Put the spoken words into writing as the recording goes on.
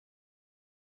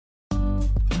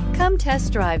Come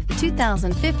test drive the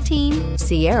 2015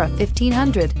 Sierra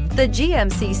 1500. The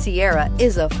GMC Sierra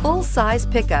is a full-size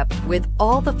pickup with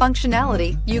all the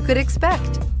functionality you could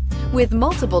expect. With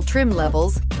multiple trim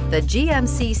levels, the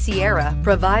GMC Sierra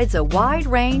provides a wide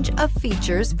range of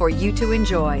features for you to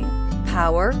enjoy.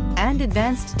 Power and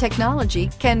advanced technology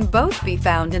can both be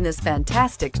found in this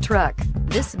fantastic truck.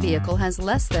 This vehicle has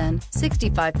less than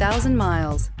 65,000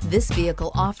 miles. This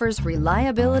vehicle offers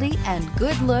reliability and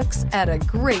good looks at a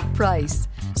great price.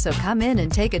 So come in and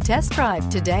take a test drive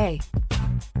today.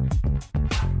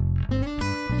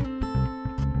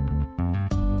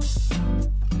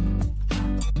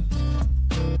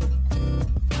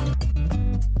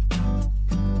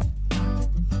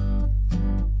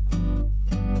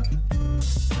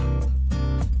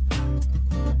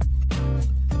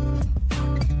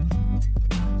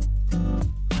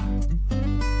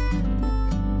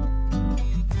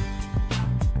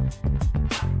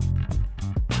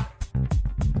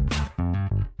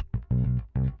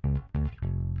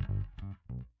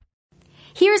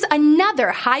 Here's another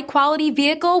high-quality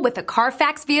vehicle with a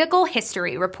Carfax Vehicle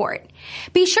History Report.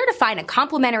 Be sure to find a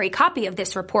complimentary copy of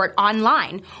this report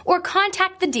online or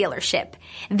contact the dealership.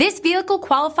 This vehicle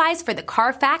qualifies for the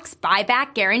Carfax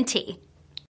Buyback Guarantee.